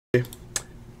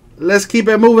Let's keep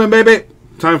it moving, baby.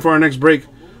 Time for our next break,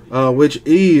 which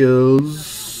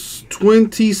is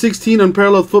 2016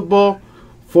 Unparalleled Football,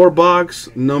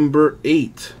 4-box number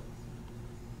 8.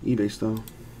 eBay style.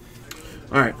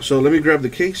 Alright, so let me grab the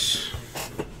case.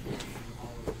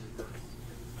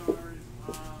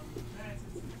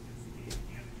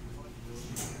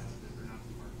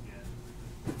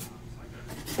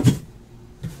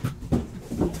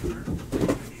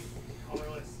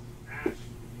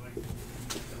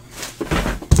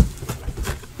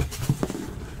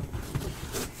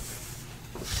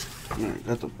 Alright,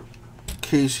 got the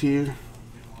case here.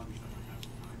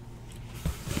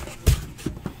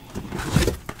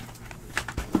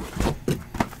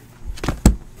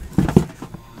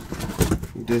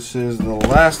 This is the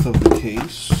last of the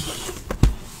case.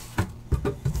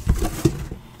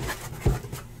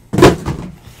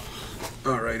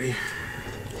 Alrighty.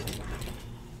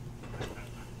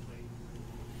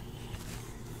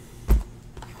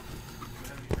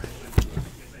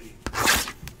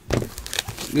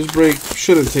 This break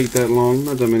shouldn't take that long,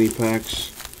 not that many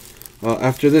packs.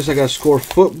 After this I got Score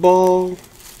Football,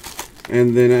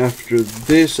 and then after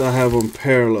this I have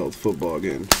Unparalleled Football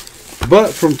again,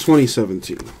 but from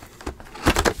 2017.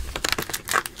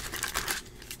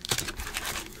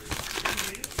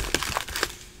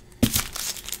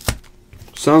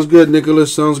 Sounds good,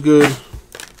 Nicholas, sounds good.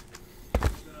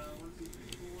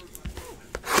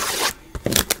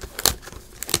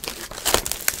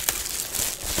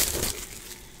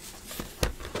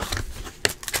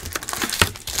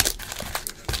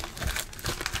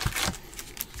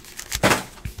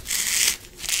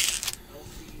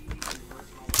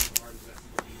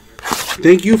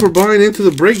 Thank you for buying into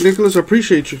the break, Nicholas. I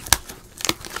appreciate you.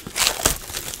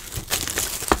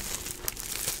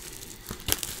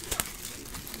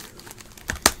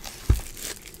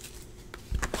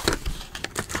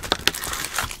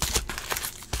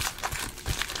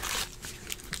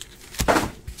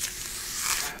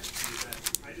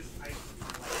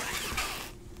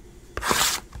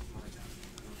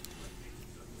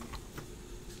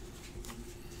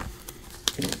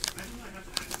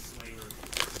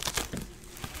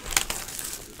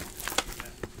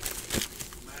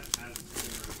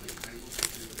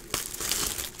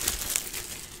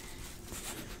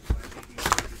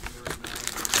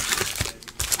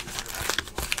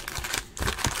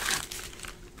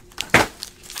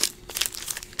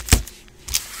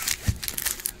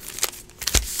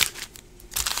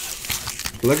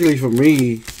 Luckily for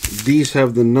me, these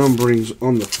have the numberings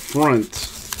on the front,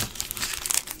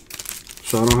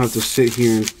 so I don't have to sit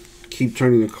here and keep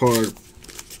turning the card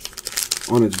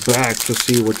on its back to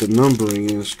see what the numbering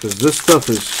is, because this stuff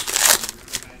is,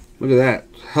 look at that,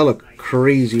 hella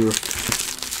crazy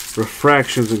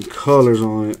refractions and colors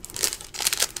on it.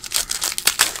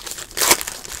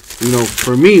 You know,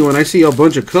 for me, when I see a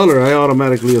bunch of color, I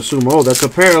automatically assume, oh, that's a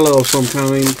parallel of some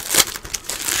kind.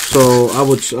 So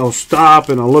I'll stop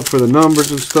and I'll look for the numbers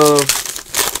and stuff.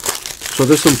 So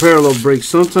this Unparalleled break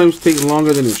sometimes take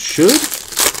longer than it should.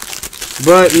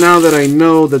 But now that I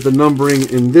know that the numbering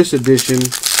in this edition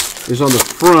is on the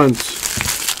front,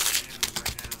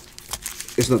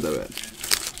 it's not that bad.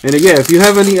 And again, if you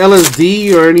have any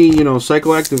LSD or any, you know,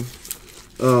 psychoactive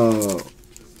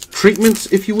treatments,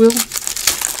 if you will,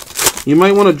 you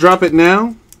might want to drop it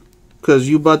now, because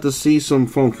you're about to see some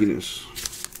funkiness.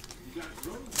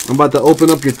 I'm about to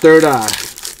open up your third eye,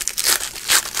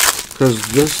 because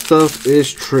this stuff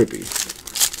is trippy.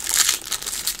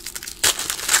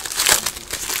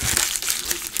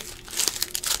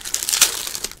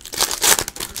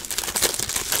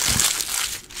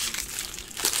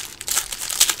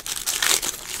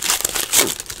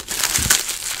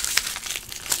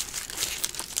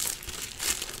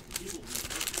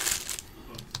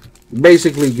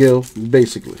 Basically, Gil,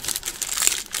 basically.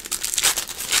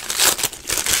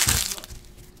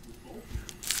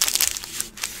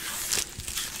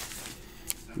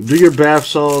 Do your bath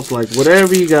salts, like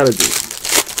whatever you gotta do.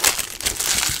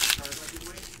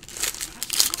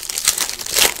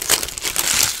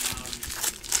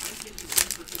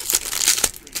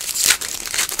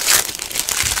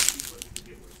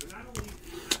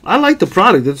 I like the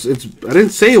product. It's I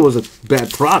didn't say it was a bad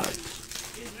product.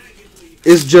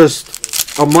 It's just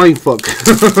a mindfuck.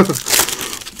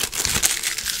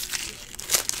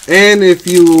 And if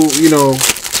you know,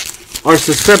 are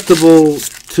susceptible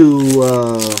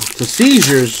to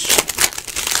seizures,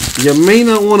 you may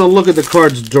not want to look at the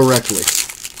cards directly.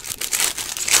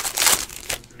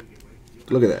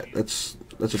 Look at that. That's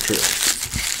a trip.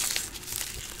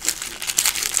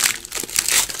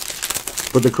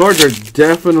 But the cards are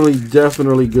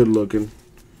definitely good looking.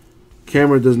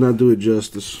 Camera does not do it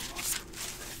justice.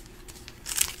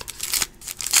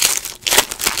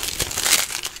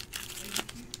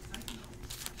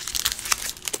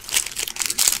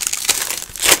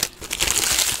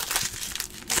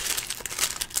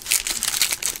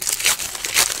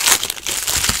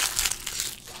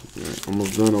 Alright,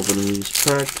 almost done opening these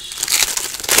packs.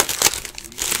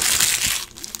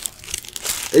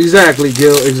 Exactly,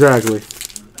 Gil, exactly.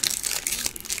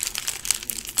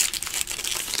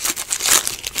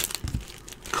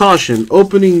 Caution,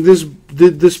 opening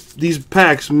these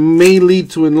packs may lead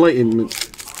to enlightenment.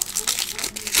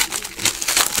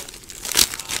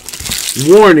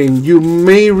 Warning, you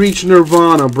may reach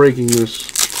nirvana breaking this.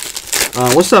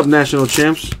 What's up, National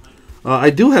Champs?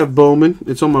 I do have Bowman.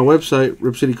 It's on my website,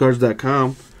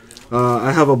 ripcitycards.com.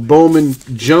 I have a Bowman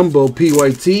Jumbo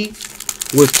PYT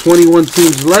with 21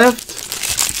 teams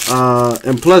left.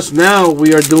 And plus now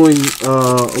we are doing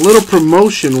a little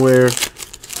promotion where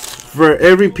for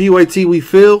every PYT we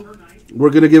fill, we're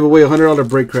going to give away a $100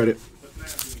 break credit.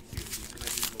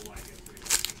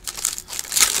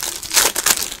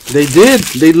 They did.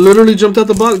 They literally jumped out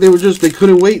the box. They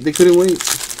couldn't wait. They couldn't wait.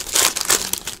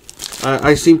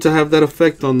 I seem to have that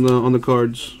effect on the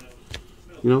cards.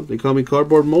 You know, they call me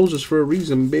Cardboard Moses for a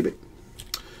reason, baby.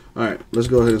 All right, let's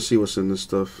go ahead and see what's in this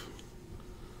stuff.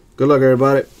 Good luck,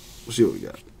 everybody. We'll see what we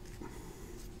got.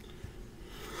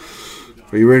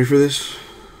 Are you ready for this?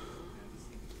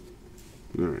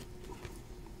 All right.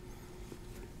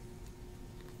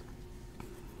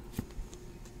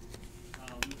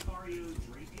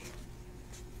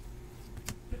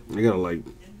 I gotta like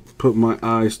put my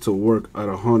eyes to work at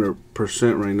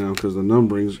 100% right now because the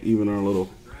numberings even are a little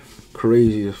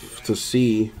crazy to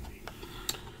see.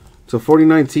 It's a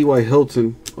 49 T.Y.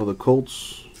 Hilton of the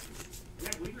Colts.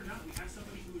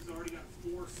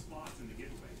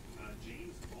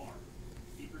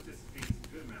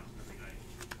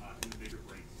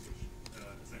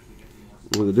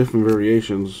 Well, the different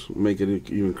variations make it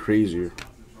even crazier.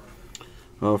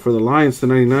 For the Lions, to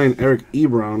 99, Eric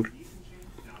Ebron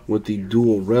with the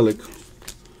dual relic.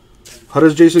 How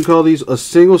does Jason call these? A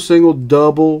single,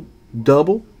 double.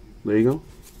 There you go.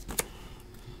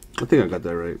 I think I got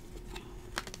that right.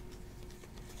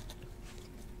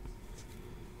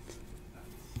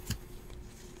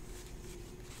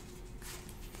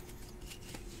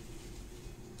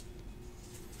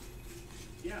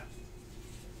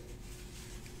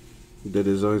 The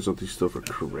designs of these stuff are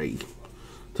crazy.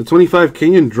 To 25,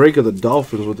 Kenyon Drake of the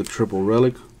Dolphins with the triple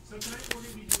relic.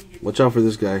 Watch out for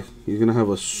this guy. He's going to have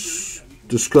a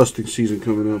disgusting season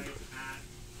coming up.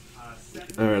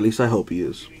 Or at least I hope he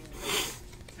is.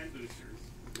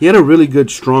 He had a really good,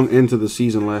 strong end to the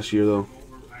season last year, though.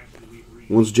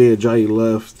 Once Jay Ajayi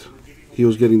left, he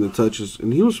was getting the touches,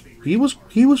 and he was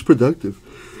productive.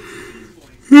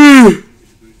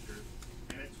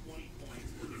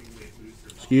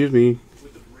 Excuse me.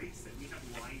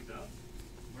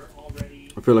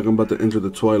 I feel like I'm about to enter the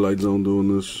Twilight Zone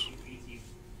doing this.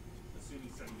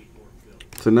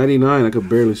 To 99, I could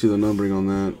barely see the numbering on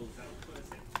that.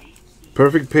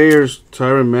 Perfect pairs,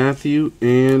 Tyrann Mathieu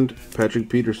and Patrick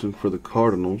Peterson for the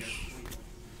Cardinals.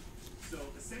 So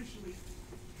essentially,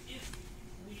 if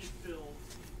we fill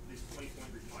this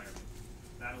 20-point requirement,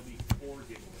 that'll be 4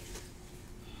 giveaways.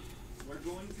 We're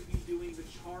going to be doing the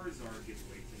Charizard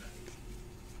giveaway tonight.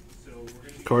 So we're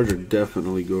going to be cards are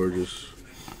definitely gorgeous.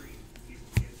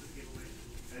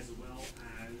 As well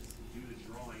as do the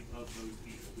drawing of those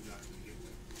people who got to the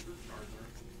giveaway. For Charizard,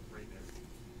 right there.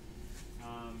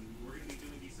 We're going to be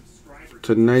doing the subscriber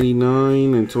To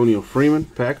 99, Antonio Freeman,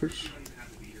 Packers.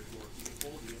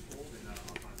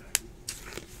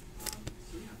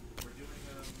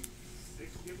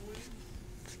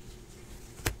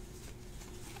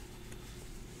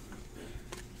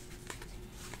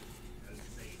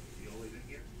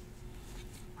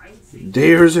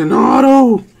 There's an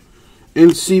auto,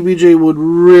 and CBJ would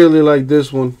really like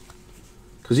this one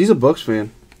because he's a Bucks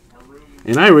fan,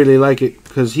 and I really like it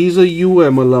because he's a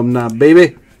alumni,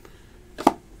 baby.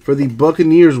 For the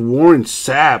Buccaneers, Warren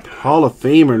Sapp, Hall of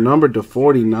Famer, numbered to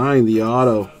 49, the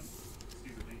auto.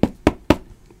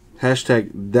 Hashtag,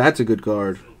 that's a good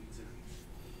card.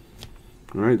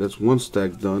 All right, that's one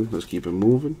stack done. Let's keep it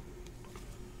moving.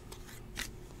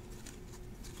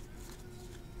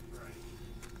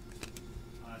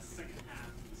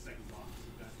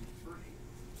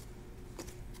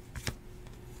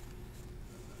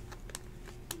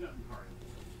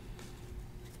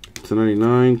 To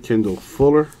 99, Kendall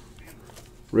Fuller,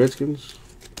 Redskins.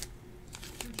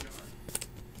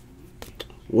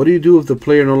 What do you do if the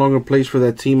player no longer plays for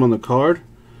that team on the card?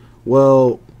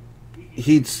 Well,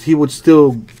 he would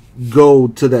still go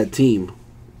to that team.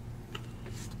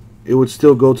 It would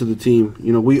still go to the team.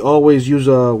 You know, we always use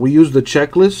the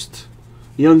checklist,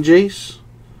 young Jace.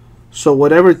 So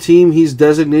whatever team he's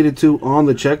designated to on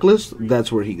the checklist,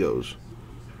 that's where he goes.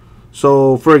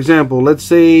 So, for example, let's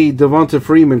say Devonta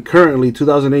Freeman currently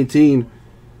 2018,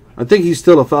 I think he's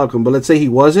still a Falcon, but let's say he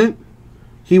wasn't,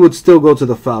 he would still go to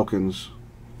the Falcons.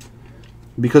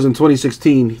 Because in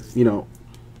 2016, you know,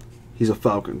 he's a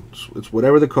Falcon. It's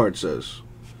whatever the card says.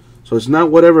 So it's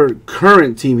not whatever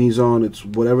current team he's on, it's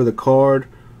whatever the card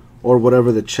or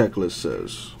whatever the checklist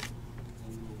says.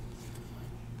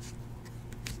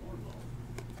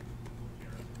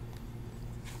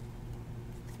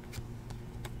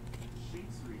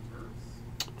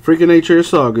 Freaking nature,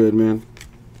 it's all good, man.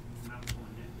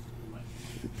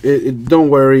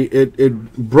 Don't worry.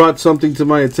 It brought something to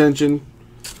my attention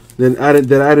that I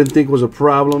didn't think was a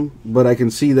problem, but I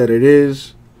can see that it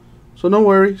is. So no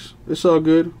worries. It's all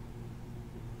good.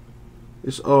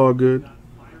 It's all good.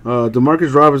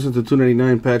 DeMarcus Robinson to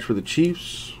 299 patch for the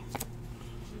Chiefs.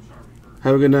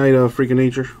 Have a good night, freaking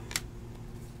nature.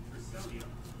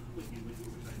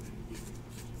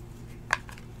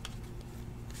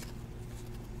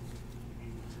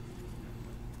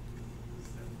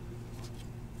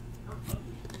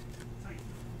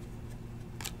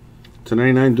 To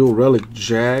 99 dual relic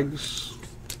Jags.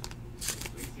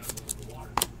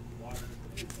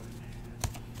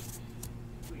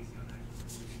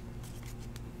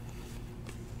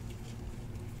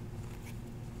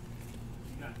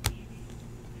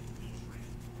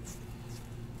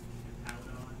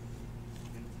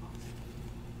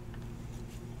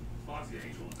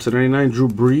 To 99 Drew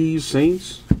Brees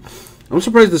Saints. I'm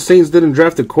surprised the Saints didn't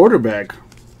draft a quarterback.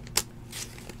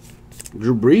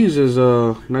 Drew Brees is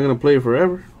not going to play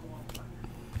forever.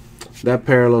 That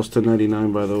parallels to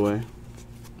 99, by the way.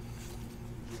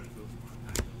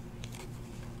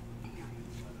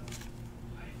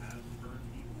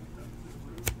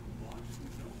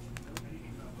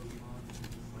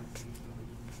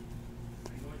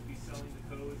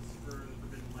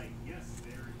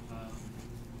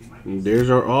 And there's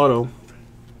our auto.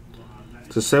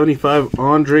 To 75,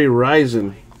 Andre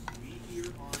Rison.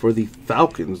 For the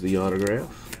Falcons, the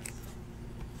autograph.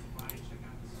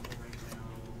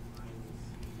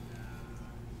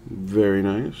 Very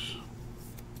nice.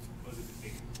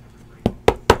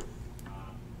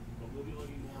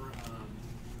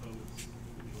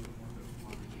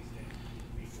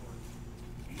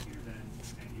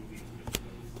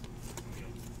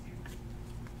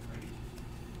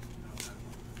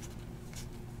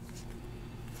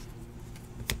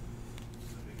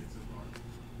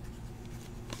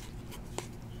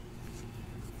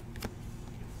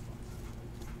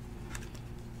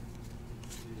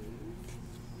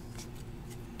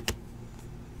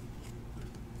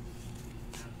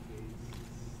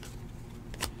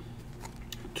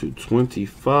 To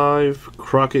 25,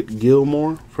 Crockett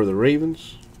Gilmore for the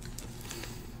Ravens.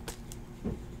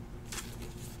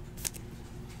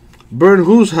 Burn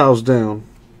whose house down?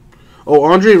 Oh,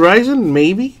 Andre Rison?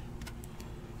 Maybe?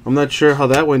 I'm not sure how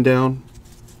that went down.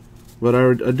 But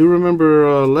I do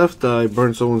remember Left Eye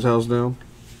burned someone's house down.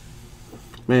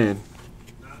 Man.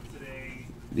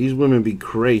 These women be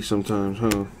crazy sometimes,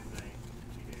 huh?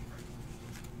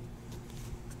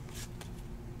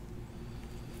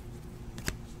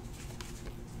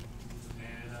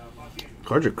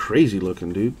 Cards are crazy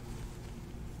looking, dude.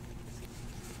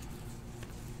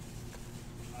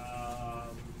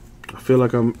 I feel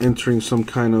like I'm entering some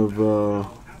kind of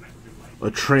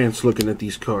a trance looking at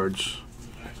these cards.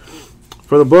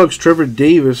 For the Bucks, Trevor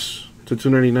Davis to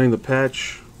 299 the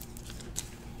patch.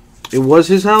 It was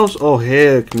his house? Oh,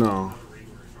 heck no.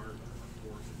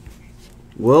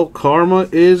 Well, karma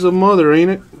is a mother,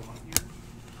 ain't it?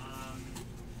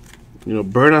 You know,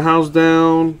 burn a house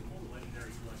down.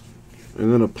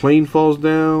 And then a plane falls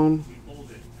down.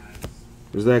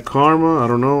 Is that karma? I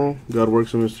don't know. God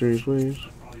works in mysterious ways.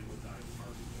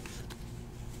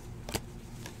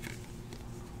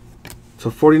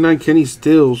 So 49 Kenny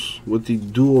Stills with the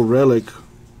dual relic.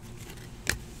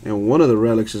 And one of the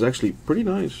relics is actually pretty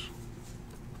nice.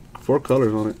 4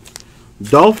 colors on it.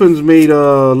 Dolphins made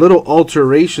a little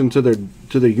alteration to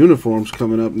their uniforms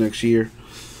coming up next year.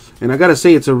 And I gotta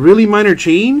say, it's a really minor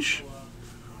change.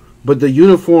 But the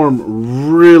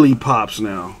uniform really pops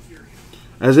now.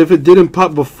 As if it didn't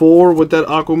pop before with that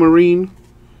aquamarine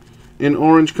and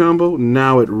orange combo.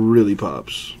 Now it really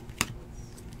pops.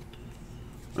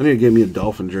 I need to get me a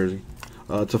Dolphin jersey.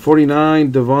 To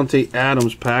 49, Devontae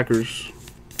Adams, Packers.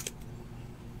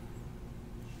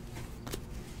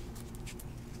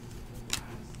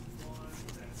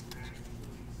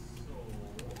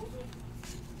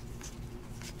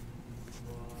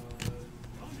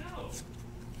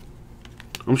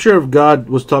 I'm sure if God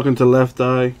was talking to Left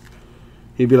Eye,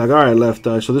 he'd be like, all right, Left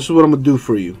Eye, so this is what I'm going to do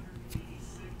for you.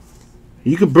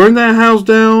 You can burn that house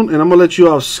down, and I'm going to let you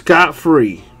off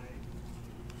scot-free.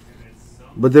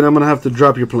 But then I'm going to have to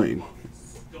drop your plane.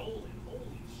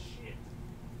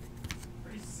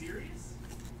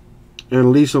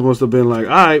 And Lisa must have been like,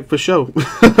 all right, for sure.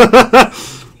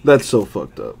 That's so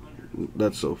fucked up.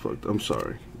 That's so fucked up. I'm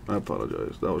sorry. I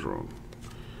apologize. That was wrong.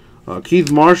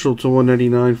 Keith Marshall to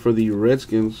 199 for the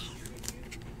Redskins.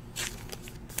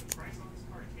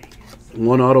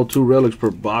 1 auto, 2 relics per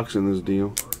box in this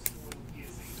deal.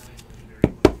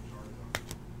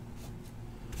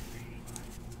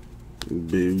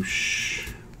 Boosh.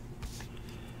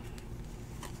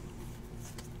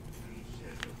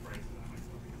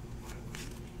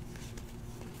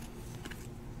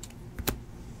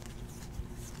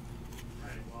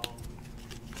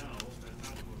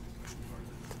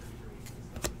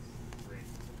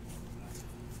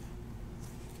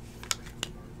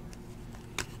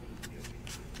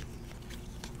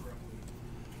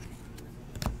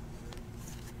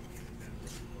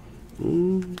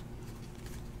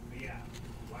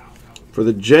 For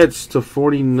the Jets to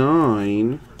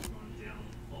 49,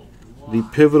 the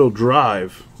pivotal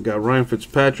drive. Got Ryan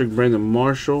Fitzpatrick, Brandon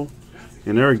Marshall,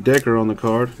 and Eric Decker on the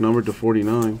card, numbered to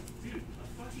 49.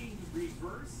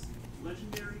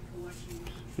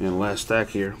 And last stack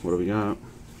here. What do we got?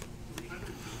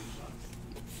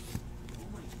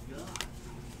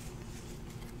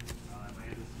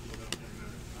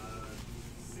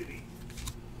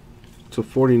 To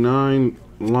 49,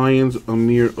 Lions,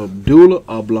 Amir Abdullah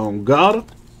Oblongata.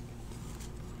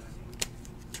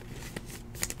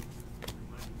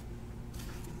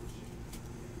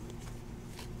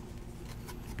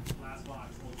 Last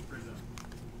box, Old Prism.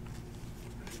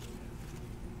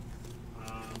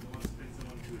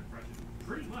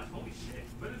 Pretty much, holy shit.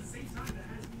 But at the same time, that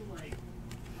has me like.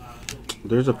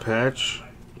 There's a patch,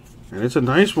 and it's a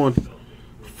nice one.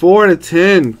 4 out of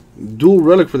 10. Dual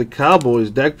relic for the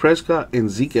Cowboys, Dak Prescott and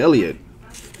Zeke Elliott.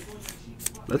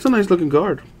 That's a nice looking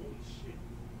card.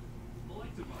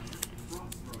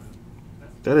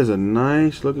 That is a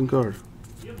nice looking card.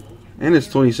 And it's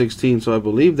 2016, so I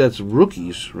believe that's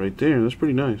rookies right there. That's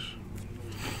pretty nice.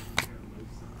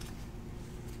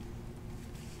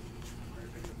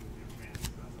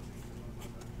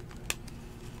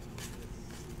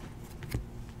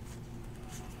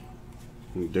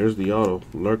 There's the auto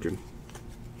lurking.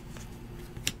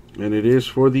 And it is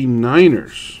for the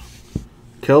Niners.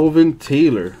 Kelvin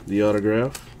Taylor, the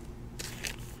autograph.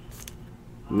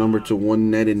 Number to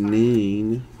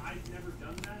 199. I've never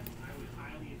done that. I would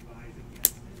highly advise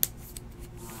against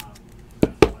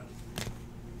it.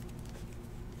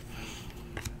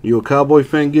 You a Cowboy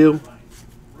fan, Gil?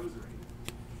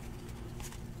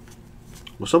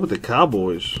 What's up with the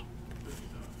Cowboys?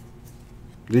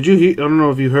 Did you hear? I don't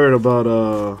know if you heard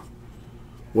about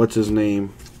what's his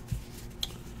name?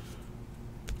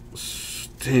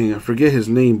 Dang, I forget his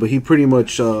name, but he pretty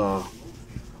much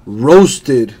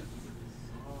roasted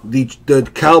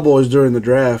the Cowboys during the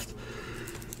draft.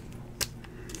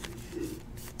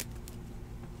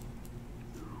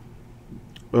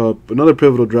 Another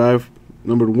pivotal drive,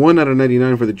 numbered 1 out of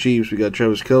 99 for the Chiefs. We got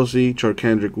Travis Kelce,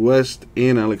 Charkandrick West,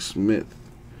 and Alex Smith.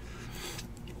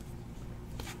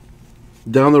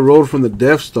 Down the road from the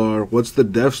Death Star, what's the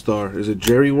Death Star? Is it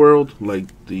Jerry World, like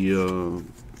the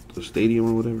stadium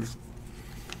or whatever?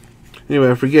 Anyway,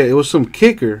 I forget. It was some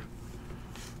kicker.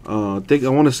 I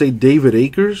want to say David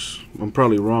Akers. I'm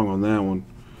probably wrong on that one.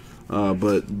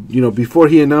 But you know, before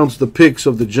he announced the picks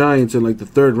of the Giants in like the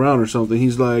 3rd round or something,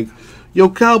 he's like, "Yo,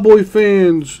 Cowboy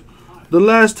fans, the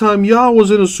last time y'all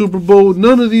was in a Super Bowl,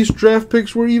 none of these draft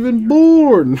picks were even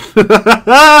born."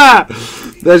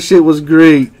 That shit was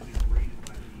great.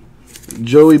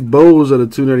 Joey Bowes at a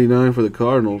 299 for the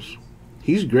Cardinals.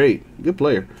 He's great. Good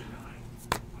player.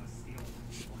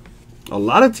 A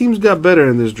lot of teams got better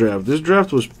in this draft. This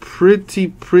draft was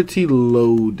pretty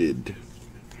loaded.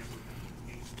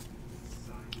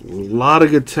 A lot of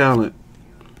good talent.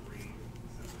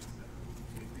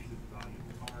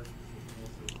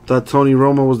 Thought Tony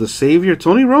Romo was the savior.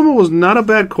 Tony Romo was not a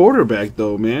bad quarterback,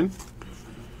 though, man.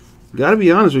 Gotta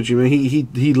be honest with you, man.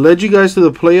 He led you guys to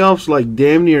the playoffs like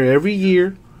damn near every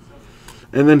year.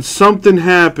 And then something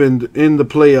happened in the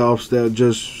playoffs that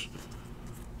just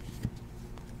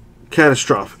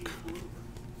catastrophic.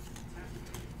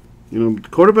 You know,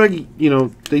 quarterback, you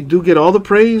know, they do get all the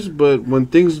praise, but when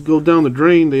things go down the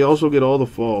drain, they also get all the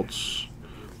faults.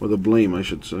 Or the blame, I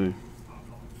should say.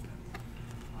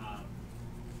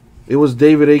 It was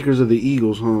David Akers of the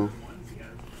Eagles, huh?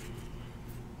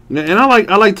 And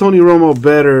I like Tony Romo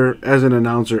better as an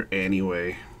announcer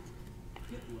anyway.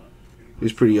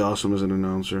 He's pretty awesome as an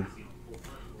announcer.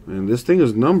 And this thing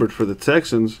is numbered for the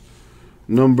Texans.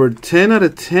 Numbered 10 out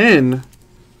of 10.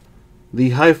 The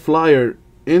high flyer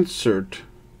insert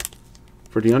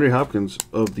for DeAndre Hopkins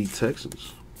of the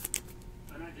Texans.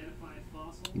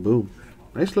 Boom.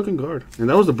 Nice looking guard. And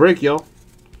that was the break, y'all.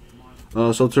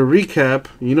 So to recap,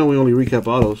 you know we only recap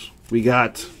autos. We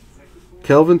got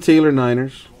Kelvin Taylor,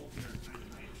 Niners.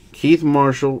 Keith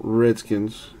Marshall,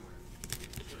 Redskins.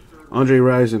 Andre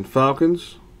Rison,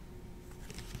 Falcons.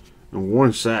 And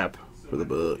Warren Sapp for the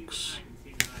Bucks.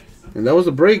 And that was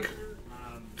the break.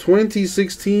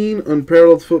 2016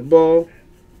 Unparalleled Football.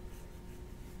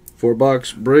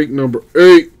 4-box break number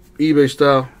 8. eBay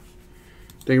style.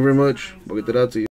 Thank you very much. We'll get that out to you.